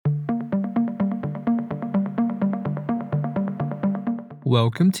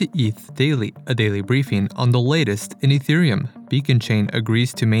Welcome to ETH Daily, a daily briefing on the latest in Ethereum. Beacon Chain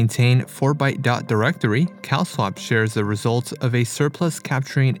agrees to maintain 4byte directory. CalSwap shares the results of a surplus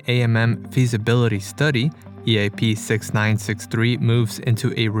capturing AMM feasibility study. EIP 6963 moves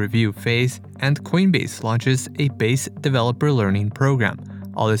into a review phase, and Coinbase launches a Base developer learning program.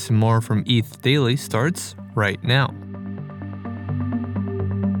 All this and more from ETH Daily starts right now.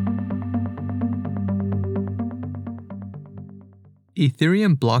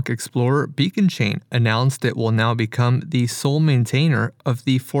 Ethereum block explorer Beacon Chain announced it will now become the sole maintainer of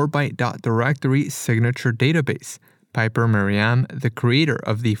the 4byte directory signature database. Piper Mariam, the creator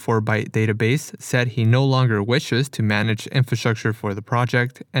of the 4byte database, said he no longer wishes to manage infrastructure for the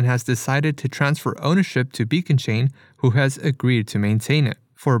project and has decided to transfer ownership to Beacon Chain, who has agreed to maintain it.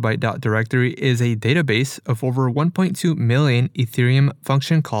 4byte directory is a database of over 1.2 million Ethereum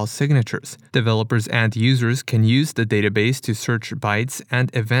function call signatures. Developers and users can use the database to search bytes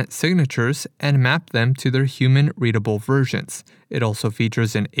and event signatures and map them to their human-readable versions. It also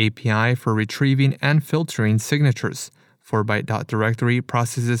features an API for retrieving and filtering signatures. 4byte directory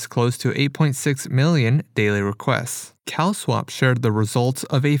processes close to 8.6 million daily requests. CalSwap shared the results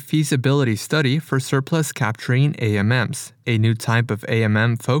of a feasibility study for surplus capturing AMMs, a new type of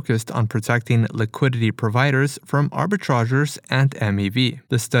AMM focused on protecting liquidity providers from arbitrageurs and MEV.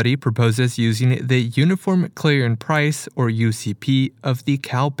 The study proposes using the Uniform Clearing Price, or UCP, of the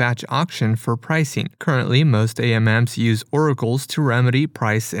Cal batch auction for pricing. Currently, most AMMs use oracles to remedy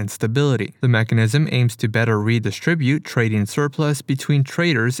price instability. The mechanism aims to better redistribute trading surplus between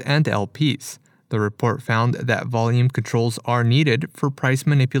traders and LPs. The report found that volume controls are needed for price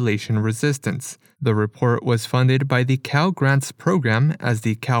manipulation resistance. The report was funded by the Cal Grants program, as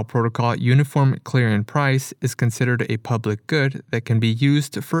the Cal Protocol Uniform Clearing Price is considered a public good that can be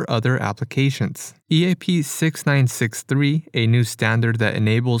used for other applications. EIP 6963, a new standard that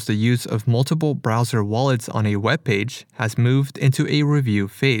enables the use of multiple browser wallets on a web page, has moved into a review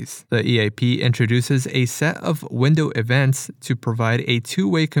phase. The EIP introduces a set of window events to provide a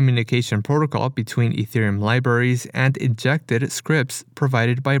two-way communication protocol between Ethereum libraries and injected scripts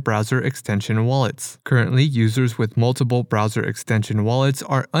provided by browser extension wallets. Currently, users with multiple browser extension wallets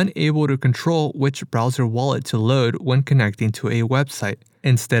are unable to control which browser wallet to load when connecting to a website.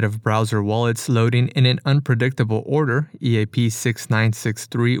 Instead of browser wallets loading in an unpredictable order, EIP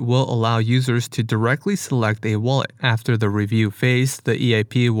 6963 will allow users to directly select a wallet. After the review phase, the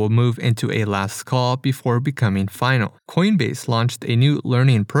EIP will move into a last call before becoming final. Coinbase launched a new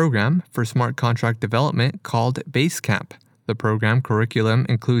learning program for smart contract development called Basecamp. The program curriculum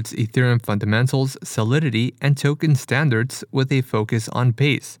includes Ethereum fundamentals, solidity, and token standards with a focus on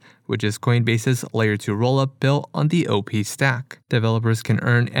Base, which is Coinbase's Layer 2 rollup built on the OP stack. Developers can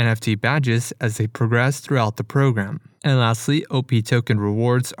earn NFT badges as they progress throughout the program. And lastly, OP token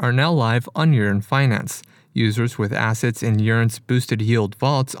rewards are now live on Yearn Finance. Users with assets in Yearn's boosted yield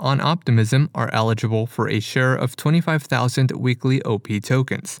vaults on Optimism are eligible for a share of 25,000 weekly OP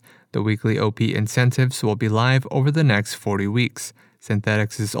tokens. The weekly OP incentives will be live over the next 40 weeks.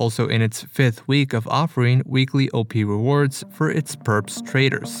 Synthetics is also in its 5th week of offering weekly OP rewards for its perps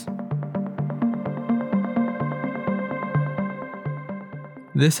traders.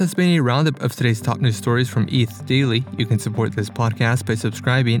 This has been a roundup of today's top news stories from ETH Daily. You can support this podcast by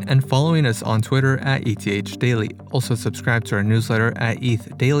subscribing and following us on Twitter at ETHDaily. Also subscribe to our newsletter at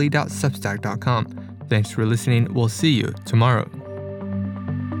ethdaily.substack.com. Thanks for listening. We'll see you tomorrow.